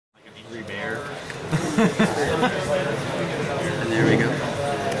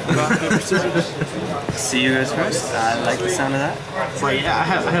See you guys first. I like the sound of that. It's like, yeah, I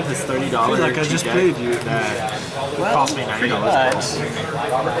have this $30 like I just paid you. that Well, cost me $90.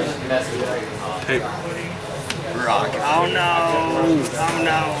 Hey, Rock. Oh no! Oh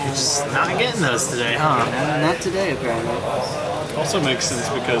no! Just not getting those today, huh? Not today, apparently. also makes sense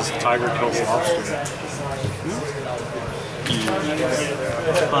because tiger kills lobster.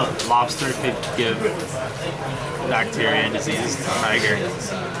 But lobster could give bacteria and disease to tiger.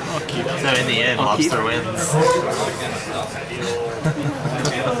 So in the end, lobster wins.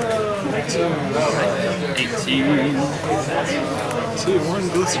 18. T1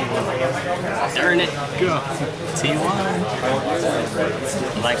 glycerin. Darn it. Go. T1.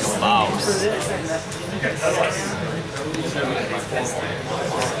 Like a mouse.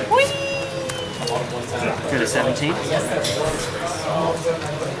 Go to 17.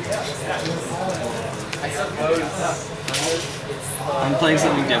 I'm playing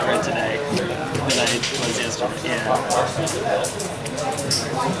something different today than I was yesterday. Yeah.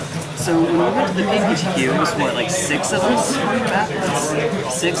 So when we went to the PPTQ, it was what, like 6 of us?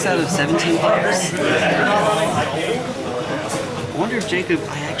 6 out of 17 players? I wonder if Jacob,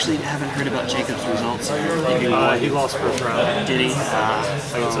 I actually haven't heard about Jacob's results. If He lost first round. Did he?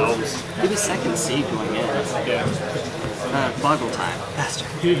 Against Elves. He was second seed going in. Yeah. Boggle time. Faster.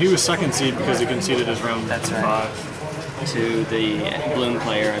 He was second seed because he conceded his round. That's right. 5. To the Bloom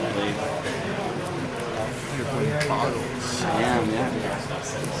player, I believe. You're playing Bogles. I am, yeah.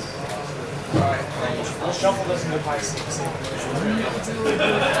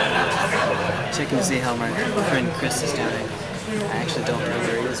 Checking to see how my friend Chris is doing. I actually don't know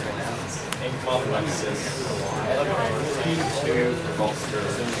where he is right now.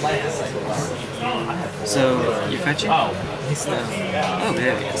 So, you're fetching? Oh, he's the. Oh,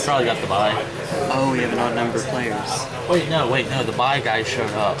 there he is. Probably got the buy. Oh, we have an odd number of players. Wait, no, the buy guy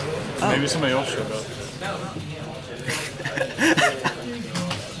showed up. Oh. Maybe somebody else showed up.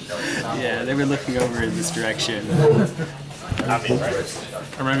 Yeah, they were looking over in this direction.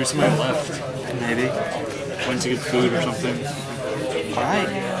 Or maybe somebody left. Maybe. Went to get food or something. Alright.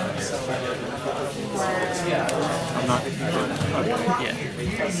 I'm not. Okay. Yeah.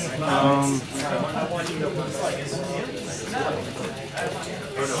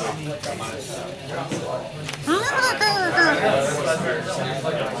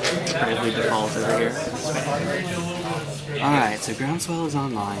 Bravely default over here. Alright, so Groundswell is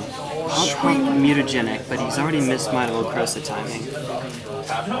online. I'll pump mutagenic, but he's already missed my little Crosa timing.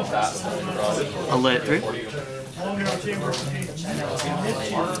 I'll let it through.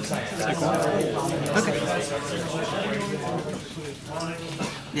 Okay.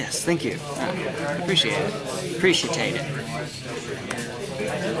 Yes, thank you. Appreciate it. Appreciate it.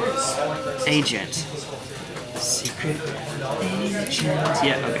 Agent. Secret agent.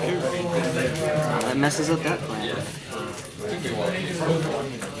 Yeah, okay. That messes up that plan.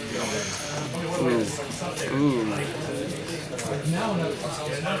 Ooh. Ooh.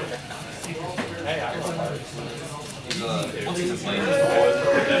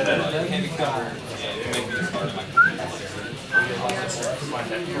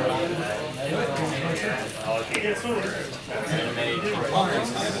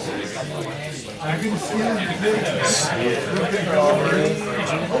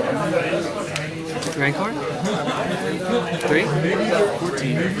 Rancor? 3?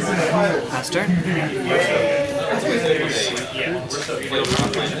 14. Last turn.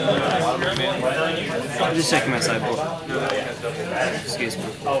 I'm just checking my sideboard. Excuse me.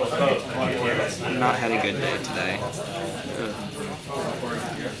 I've not had a good day today. Ugh.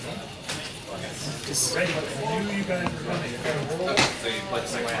 Just a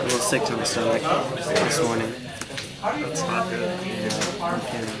little sick to my stomach this morning. That's not good. Yeah, I'm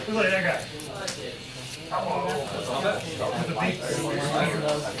kidding.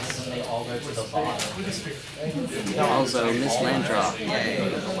 Also, Miss Land Drop. Yay.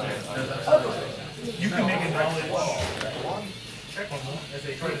 You can make a knowledge check on them as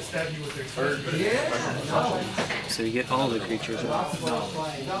they try to stab you with their So you get all the creatures,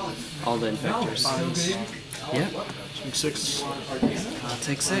 all the infectors. Yep. 6. I'll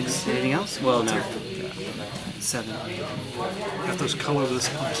take 6. Anything else? Well, no. 7. Got those colorless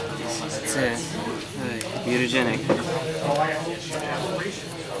punch. That's it. Mutagenic.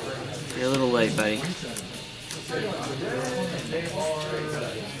 You're a little late, buddy.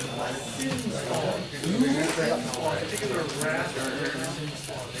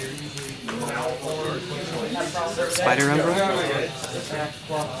 Spider Umbra?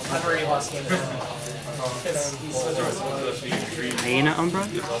 I've already lost game. Hyena Umbra?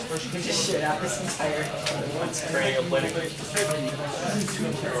 Just shit out this entire.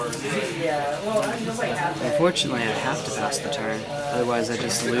 Yeah, well, I just like half that. Unfortunately, I have to pass the turn. Otherwise, I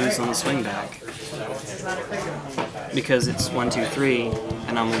just lose on the swing back. Because it's 1, 2, 3,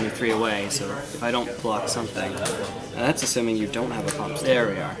 and I'm only 3 away, so if I don't block something, that's assuming you don't have a pump. There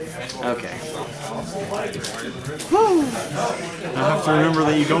we are. Okay. I have to remember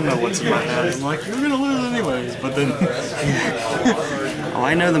that you don't know what's in my head. I'm like, you're gonna lose anyways, but then. Oh,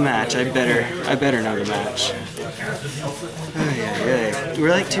 I know the match. I better know the match. Oh, yeah.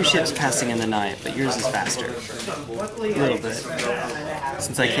 We're like 2 ships passing in the night, but yours is faster. A little bit.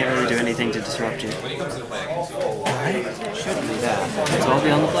 Since I can't really do anything to disrupt you. Alright, shouldn't be that. So I'll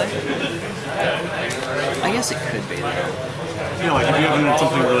be on the play? I guess it could be, though. Yeah, like if you haven't done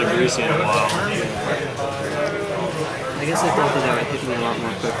something really greasy in a while. I guess I thought that would hit me a lot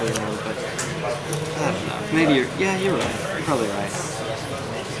more quickly, though, but I don't know. Maybe you're right. You're probably right.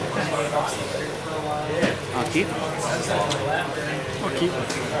 I'll keep. I'll keep.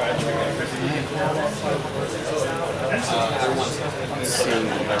 Let's see.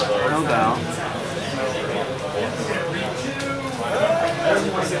 No bow.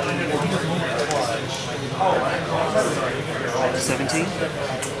 17?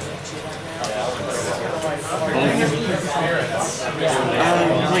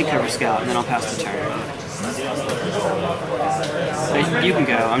 Gladecover Scout, and then I'll pass the turn. You can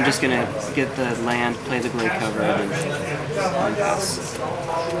go. I'm just gonna get the land, play the Gladecover, and then pass.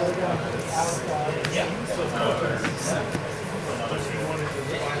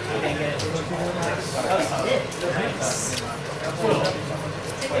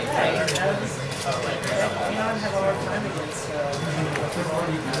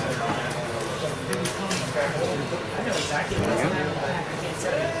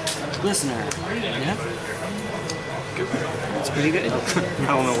 Listener. Yeah? That's pretty good. I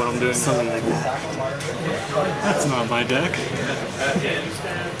don't know what I'm doing. Something like that. That's not my deck.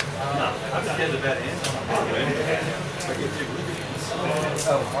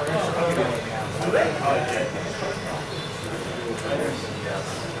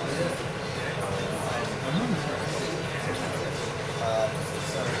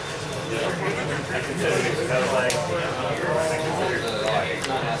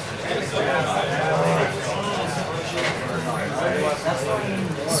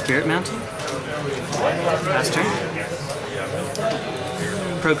 Spirit Mantle? Pass turn.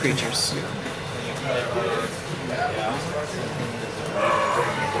 Pro creatures.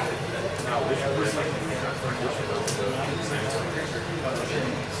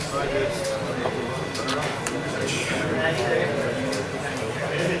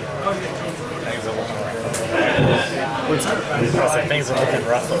 What's up? I think things are looking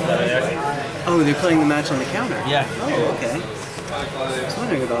rough over there. Oh, they're playing the match on the counter? Yeah. Oh, okay. I was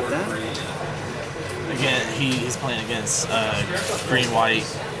wondering about that. Again, he's playing against green-white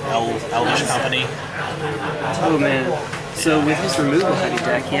Elvish Company. Oh man. So with his removal heavy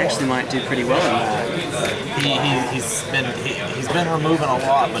deck, he actually might do pretty well in that. He's been removing a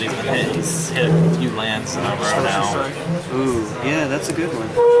lot, but he's hit a few lands in a row now. Ooh, yeah, that's a good one.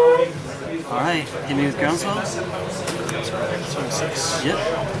 Alright, hit me with groundswell? 26. Yep.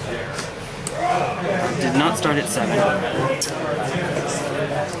 Did not start at 7.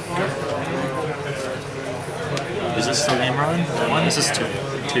 Is this still game run? 1? This is 2.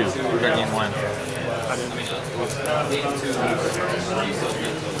 2. We're game 1.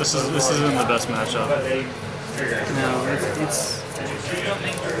 This isn't the best matchup. No,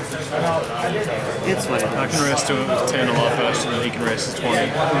 it's what it is. I can race to 10 a lot faster than he can race to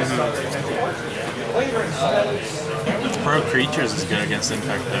 20. Pro Creatures is good against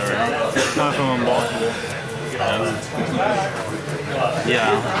Infect though, right? Not if I'm unblockable.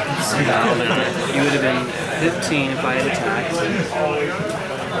 Yeah. You would have been 15 if I had attacked.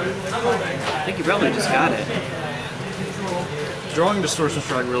 I think you probably just got it. Drawing Distortion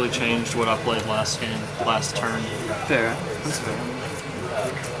Strike really changed what I played last turn. Fair. That's fair.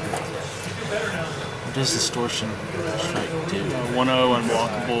 What does Distortion Strike do? 1-0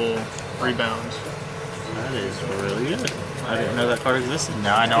 unblockable rebound. That is really good. I didn't know that card existed.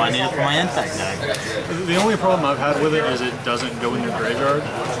 Now I know I need it for my Infect deck. The only problem I've had with it is it doesn't go in your graveyard.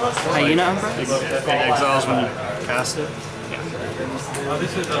 Hyena Umbra? It exiles when you cast it.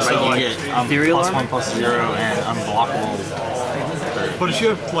 So you get Ethereal Armor? +1/+0 and unblockable. But if you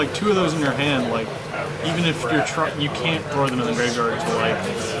have like 2 of those in your hand, like even if you're you can't throw them in the graveyard to like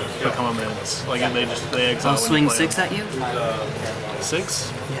become a menace. Like they exile. I'll swing 6 at you?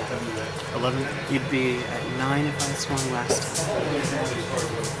 6? Yeah. 11? You'd be at 9 if I swung last time.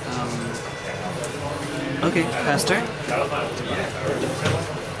 Okay, pass turn.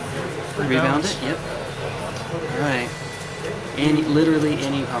 Rebound it, yep. Alright. Literally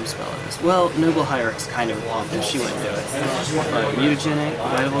any pump spell is. Well, Noble Hierarch's kind of a pump, if she wouldn't do it. But Mutagenic,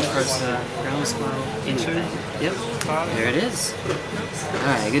 Vitable Cursa, Groundswell, anything. Yep. There it is.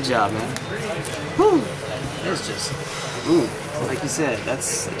 Alright, good job, man. Whew! It's just... Ooh, like you said,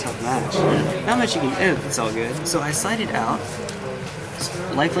 that's a tough match. Not much you can... it's all good. So I sided out.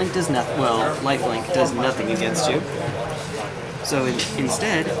 Lifelink does nothing. Well, Lifelink does nothing against you. So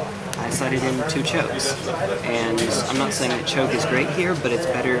instead, I sided in 2 chokes. And I'm not saying that choke is great here, but it's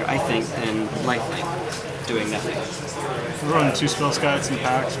better, I think, than Lifelink doing nothing. We're running 2 spell scouts in the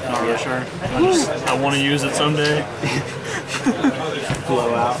packs, not really sure. I want to use it someday.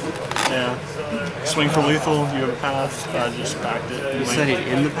 Blow out. Yeah. Swing for lethal, you have a path. I just backed it. You sided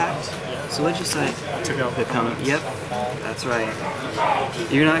in the pact? So what'd you say? Took out The come. Yep, that's right.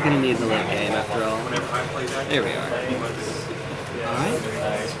 You're not going to need the late game after all. There we are. Alright.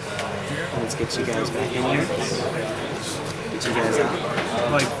 Let's get you guys back in here. Get you guys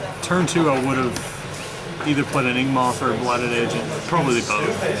out. Like, turn 2 I would have either played an Ingmoth or a Blooded Agent. Probably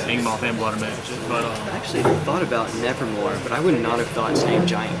both. Ingmoth and Blooded Agent. But, I actually thought about Nevermore, but I would not have thought to name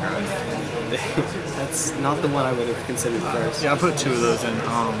Giant Growth. That's not the one I would have considered first. yeah, I put 2 of those in.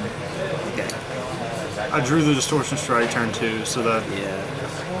 Okay. I drew the Distortion Strike turn 2, so that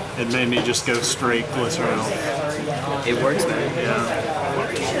Yeah. it made me just go straight Glycerol. It works, man. Yeah.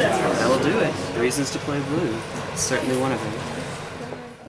 That'll do it. Reasons to play blue. Certainly one of them.